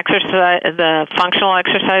tabletop and exercise, the functional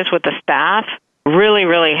exercise with the staff really,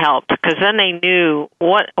 really helped, because then they knew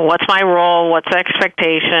what's my role, what's the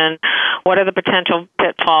expectation, what are the potential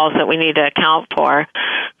pitfalls that we need to account for.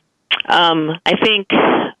 I think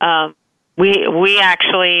we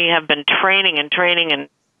actually have been training and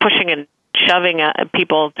pushing and shoving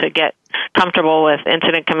people to get comfortable with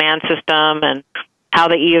incident command system and how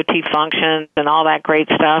the EOT functions and all that great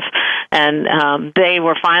stuff. And they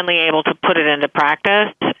were finally able to put it into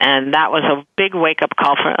practice, and that was a big wake-up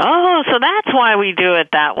call for, so that's why we do it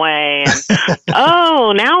that way. And,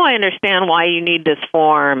 now I understand why you need this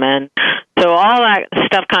form. And so all that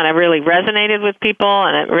stuff kind of really resonated with people,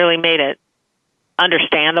 and it really made it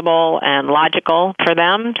understandable and logical for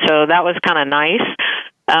them. So that was kind of nice.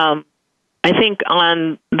 I think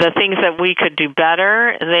on the things that we could do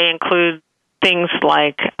better, they include things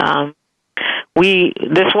like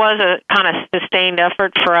this was a kind of sustained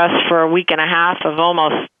effort for us for a week and a half of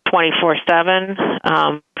almost 24/7.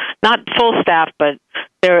 Not full staff, but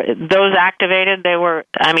those activated,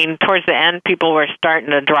 towards the end, people were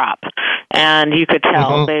starting to drop, and you could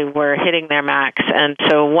tell they were hitting their max. And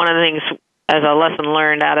so one of the things as a lesson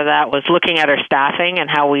learned out of that was looking at our staffing and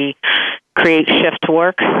how we create shift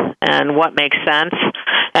work and what makes sense.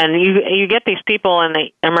 And you get these people in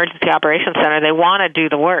the emergency operations center, they want to do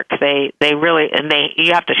the work. You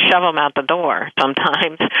have to shove them out the door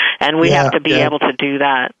sometimes, and we have to be able to do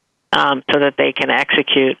that so that they can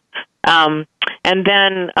execute. And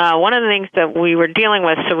then one of the things that we were dealing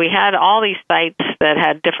with, so we had all these sites that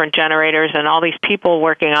had different generators and all these people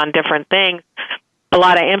working on different things, a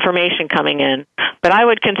lot of information coming in. But I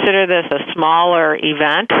would consider this a smaller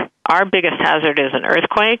event. Our biggest hazard is an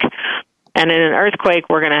earthquake. And in an earthquake,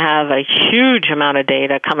 we're going to have a huge amount of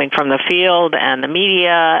data coming from the field and the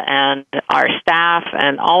media and our staff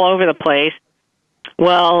and all over the place.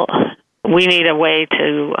 Well, we need a way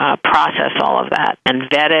to process all of that and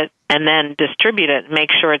vet it and then distribute it and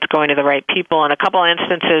make sure it's going to the right people. In a couple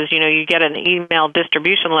instances, you get an email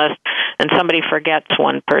distribution list and somebody forgets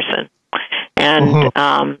one person. And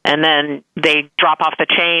and then they drop off the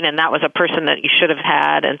chain, and that was a person that you should have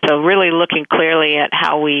had. And so really looking clearly at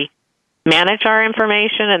how we manage our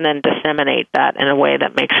information and then disseminate that in a way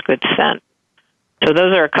that makes good sense. So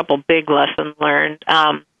those are a couple big lessons learned.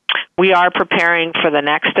 We are preparing for the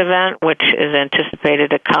next event, which is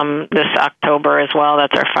anticipated to come this October as well.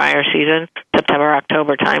 That's our fire season,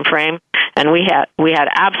 September-October timeframe. And we had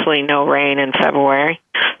absolutely no rain in February,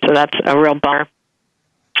 so that's a real bummer.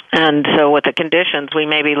 And so with the conditions, we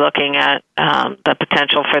may be looking at the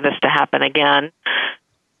potential for this to happen again.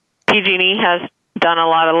 PG&E has done a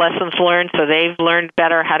lot of lessons learned, so they've learned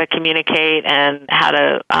better how to communicate and how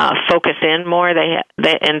to focus in more. They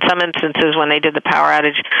in some instances, when they did the power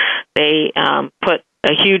outage, they put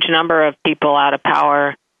a huge number of people out of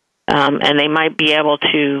power, and they might be able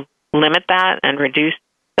to limit that and reduce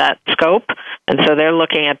that scope. And so they're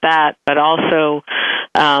looking at that, but also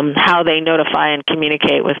how they notify and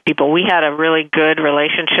communicate with people. We had a really good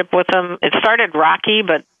relationship with them. It started rocky,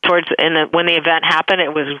 but when the event happened,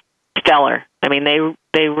 it was stellar. I mean,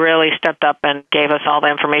 they really stepped up and gave us all the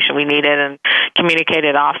information we needed and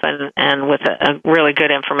communicated often and with a really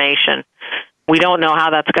good information. We don't know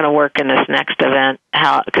how that's going to work in this next event,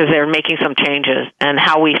 because they're making some changes, and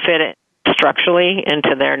how we fit it structurally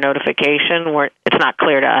into their notification, it's not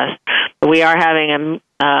clear to us. But we are having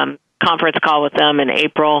a conference call with them in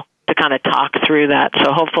April to kind of talk through that.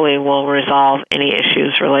 So hopefully we'll resolve any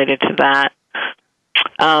issues related to that.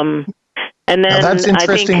 And then now that's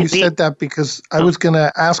interesting you said that, because I was going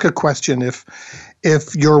to ask a question. If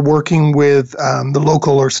you're working with the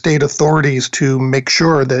local or state authorities to make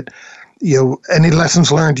sure that any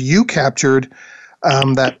lessons learned you captured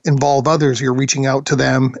that involve others, you're reaching out to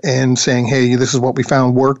them and saying, "Hey, this is what we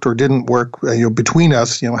found worked or didn't work. Between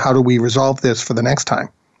us, how do we resolve this for the next time?"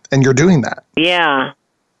 And you're doing that. Yeah.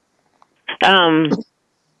 So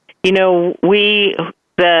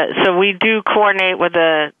we do coordinate with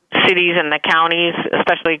the cities and the counties,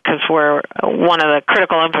 especially because we're one of the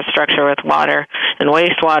critical infrastructure with water and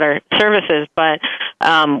wastewater services. But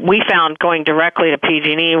we found going directly to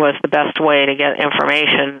PG&E was the best way to get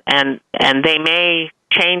information, and they may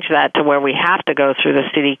change that to where we have to go through the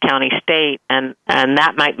city, county, state, and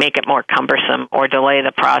that might make it more cumbersome or delay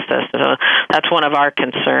the process. So that's one of our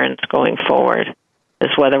concerns going forward,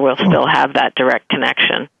 is whether we'll still have that direct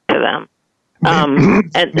connection to them.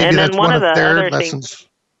 And then one of the other lessons. Things.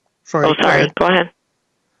 Sorry. Go ahead.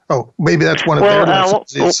 Oh, maybe that's one of their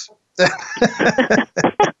lessons.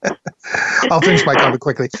 I'll finish my comment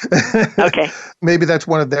quickly. Okay. Maybe that's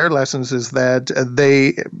one of their lessons, is that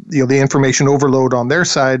they, the information overload on their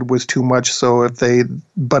side was too much. So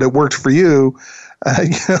but it worked for you,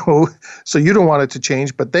 so you don't want it to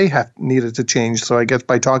change, but they needed to change. So I guess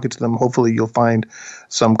by talking to them, hopefully you'll find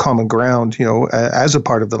some common ground, as a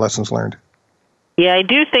part of the lessons learned. Yeah, I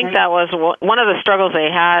do think that was one of the struggles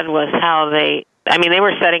they had, was how they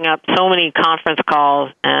were setting up so many conference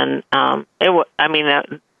calls, and I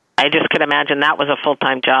just could imagine that was a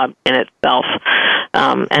full-time job in itself.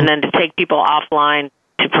 And then to take people offline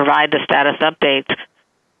to provide the status updates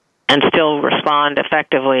and still respond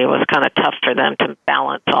effectively, it was kind of tough for them to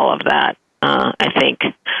balance all of that, I think.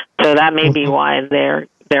 So that may be why they're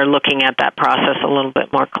looking at that process a little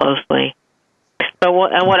bit more closely. But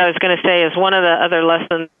what I was going to say is, one of the other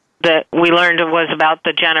lessons that we learned was about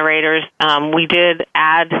the generators. We did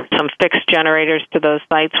add some fixed generators to those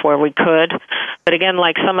sites where we could. But again,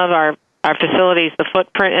 like some of our facilities, the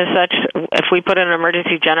footprint is such, if we put in an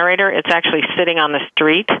emergency generator, it's actually sitting on the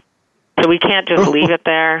street. So we can't just leave it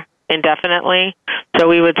there indefinitely. So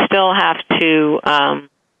we would still have to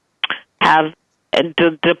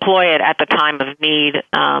deploy it at the time of need,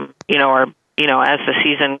 as the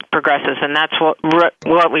season progresses. And that's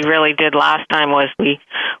what we really did last time, was we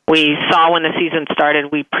saw when the season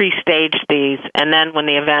started, we pre-staged these, and then when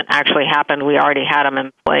the event actually happened, we already had them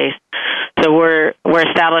in place. So we're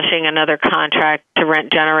establishing another contract to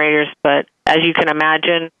rent generators, but as you can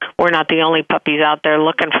imagine, we're not the only puppies out there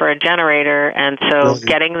looking for a generator, and so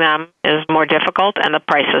getting them is more difficult, and the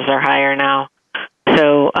prices are higher now.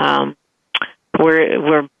 So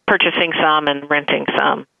we're purchasing some and renting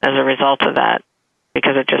some as a result of that,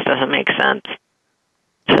 because it just doesn't make sense.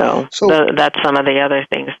 So that's some of the other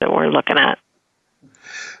things that we're looking at.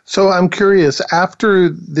 So I'm curious, after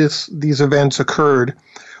these events occurred,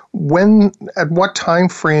 at what time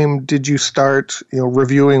frame did you start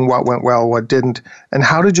reviewing what went well, what didn't, and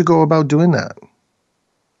how did you go about doing that?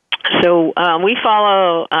 So we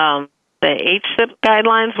follow the HSIP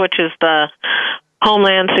guidelines, which is the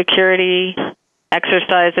Homeland Security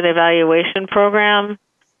Exercise and Evaluation Program,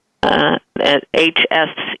 at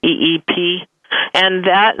HSEEP. And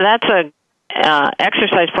that's a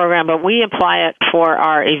exercise program, but we apply it for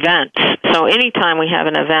our events. So anytime we have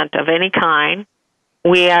an event of any kind,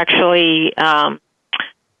 we actually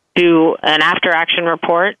do an after-action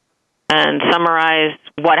report and summarize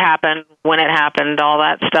what happened, when it happened, all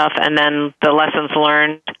that stuff, and then the lessons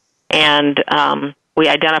learned, and we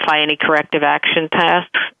identify any corrective action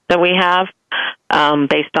tasks that we have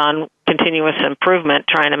based on continuous improvement,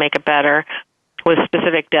 trying to make it better with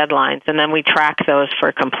specific deadlines, and then we track those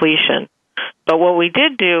for completion. But what we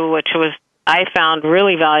did do, which was I found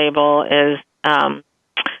really valuable, is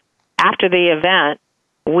after the event,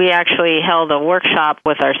 we actually held a workshop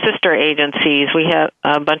with our sister agencies. We have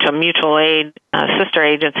a bunch of mutual aid sister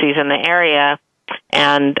agencies in the area,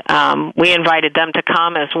 and we invited them to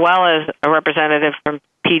come, as well as a representative from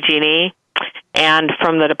PG&E and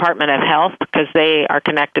from the Department of Health, because they are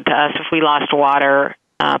connected to us if we lost water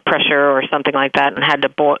pressure or something like that and had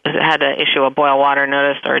to issue a boil water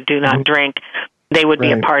notice or do not drink. They would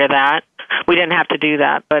be a part of that. We didn't have to do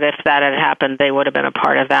that, but if that had happened, they would have been a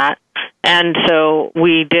part of that. And so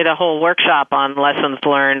we did a whole workshop on lessons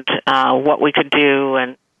learned, what we could do,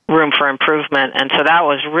 and room for improvement. And so that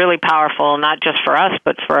was really powerful, not just for us,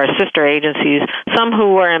 but for our sister agencies, some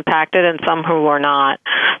who were impacted and some who were not.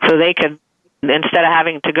 So they could, instead of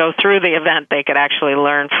having to go through the event, they could actually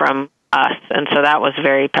learn from us. And so that was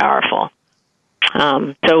very powerful.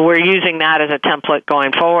 So we're using that as a template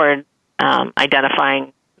going forward,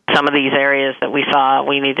 identifying some of these areas that we saw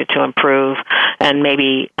we needed to improve, and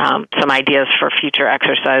maybe some ideas for future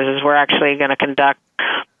exercises. We're actually going to conduct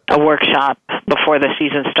a workshop before the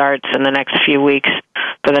season starts in the next few weeks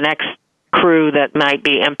for the next crew that might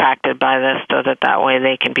be impacted by this, so that way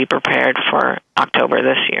they can be prepared for October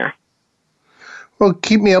this year. Well,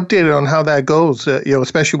 keep me updated on how that goes,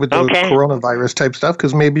 especially with the coronavirus type stuff,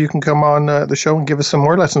 because maybe you can come on the show and give us some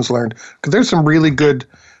more lessons learned. Because there's some really good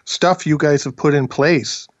stuff you guys have put in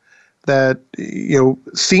place that,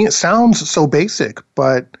 sounds so basic,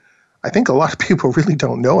 but I think a lot of people really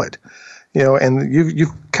don't know it. And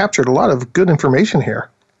you've captured a lot of good information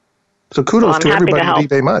here. So kudos to everybody at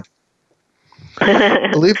eBay Mud.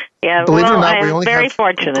 Believe it or not, we only very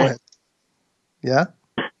fortunate. Yeah?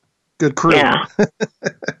 Good crew. Yeah.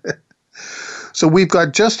 So we've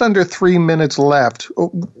got just under 3 minutes left.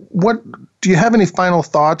 What do you have any final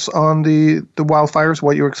thoughts on the wildfires,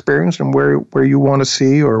 what you experienced, and where you want to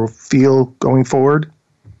see or feel going forward?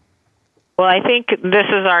 Well, I think this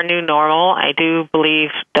is our new normal. I do believe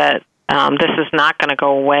that this is not going to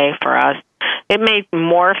go away for us. It may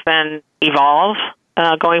morph and evolve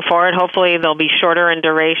going forward. Hopefully they'll be shorter in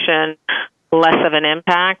duration, less of an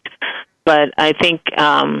impact. But I think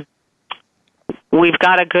we've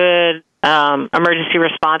got a good emergency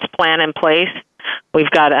response plan in place. We've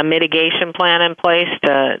got a mitigation plan in place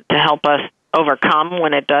to help us overcome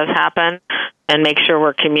when it does happen, and make sure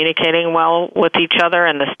we're communicating well with each other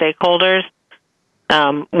and the stakeholders.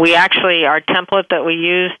 We actually, our template that we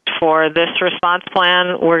used for this response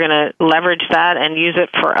plan, we're going to leverage that and use it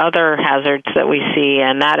for other hazards that we see,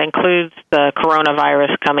 and that includes the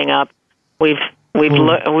coronavirus coming up. We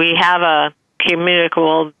have a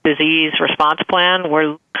communicable disease response plan.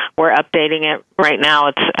 We're updating it right now.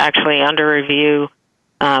 It's actually under review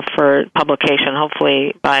for publication,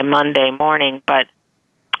 hopefully by Monday morning. But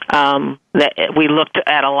we looked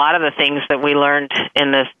at a lot of the things that we learned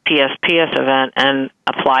in this PSPS event and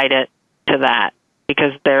applied it to that,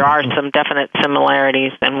 because there are some definite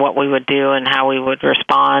similarities in what we would do and how we would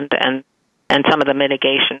respond, and some of the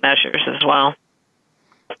mitigation measures as well.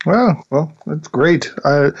 Well, that's great.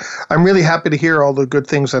 I'm really happy to hear all the good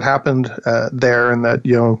things that happened there, and that,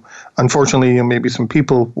 unfortunately, maybe some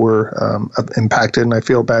people were impacted, and I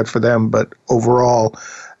feel bad for them. But overall,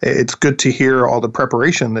 it's good to hear all the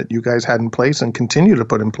preparation that you guys had in place and continue to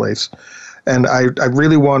put in place. And I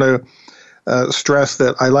really want to stress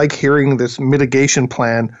that I like hearing this mitigation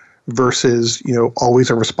plan versus, always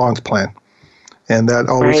a response plan. And that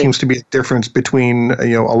always seems to be a difference between,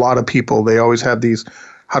 a lot of people. They always have these,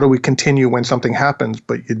 how do we continue when something happens?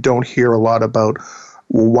 But you don't hear a lot about,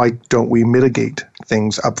 well, why don't we mitigate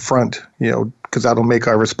things up front, because that'll make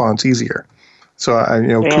our response easier. So,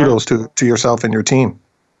 kudos to yourself and your team.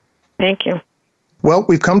 Thank you. Well,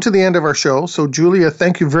 we've come to the end of our show. So, Julia,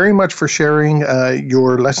 thank you very much for sharing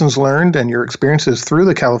your lessons learned and your experiences through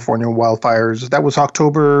the California wildfires. That was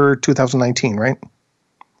October 2019, right?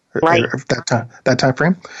 Right. That time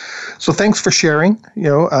frame. So thanks for sharing,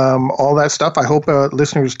 all that stuff. I hope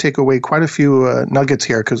listeners take away quite a few nuggets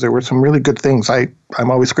here, because there were some really good things.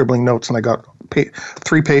 I'm always scribbling notes, and I got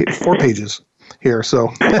 4 pages here.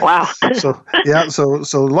 So wow. So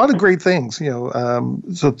a lot of great things,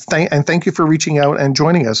 so thank you for reaching out and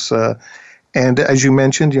joining us. And as you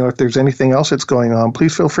mentioned, if there's anything else that's going on,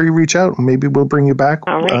 please feel free to reach out. Maybe we'll bring you back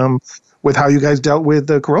with how you guys dealt with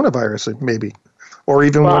the coronavirus, maybe. Or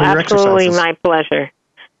even one of your exercises. Absolutely, my pleasure.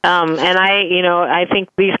 And I think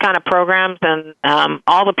these kind of programs and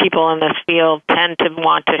all the people in this field tend to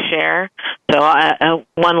want to share. So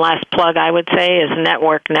one last plug I would say is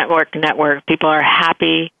network. People are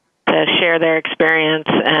happy to share their experience,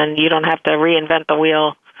 and you don't have to reinvent the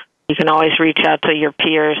wheel. You can always reach out to your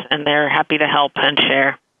peers, and they're happy to help and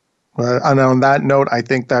share. And on that note, I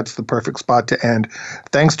think that's the perfect spot to end.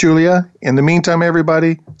 Thanks, Julia. In the meantime,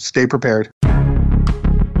 everybody, stay prepared.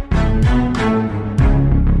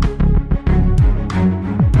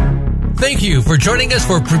 Thank you for joining us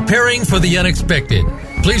for Preparing for the Unexpected.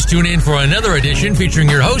 Please tune in for another edition featuring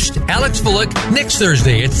your host, Alex Fullick, next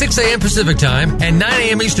Thursday at 6 a.m. Pacific Time and 9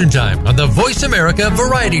 a.m. Eastern Time on the Voice America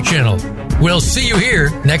Variety Channel. We'll see you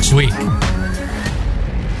here next week.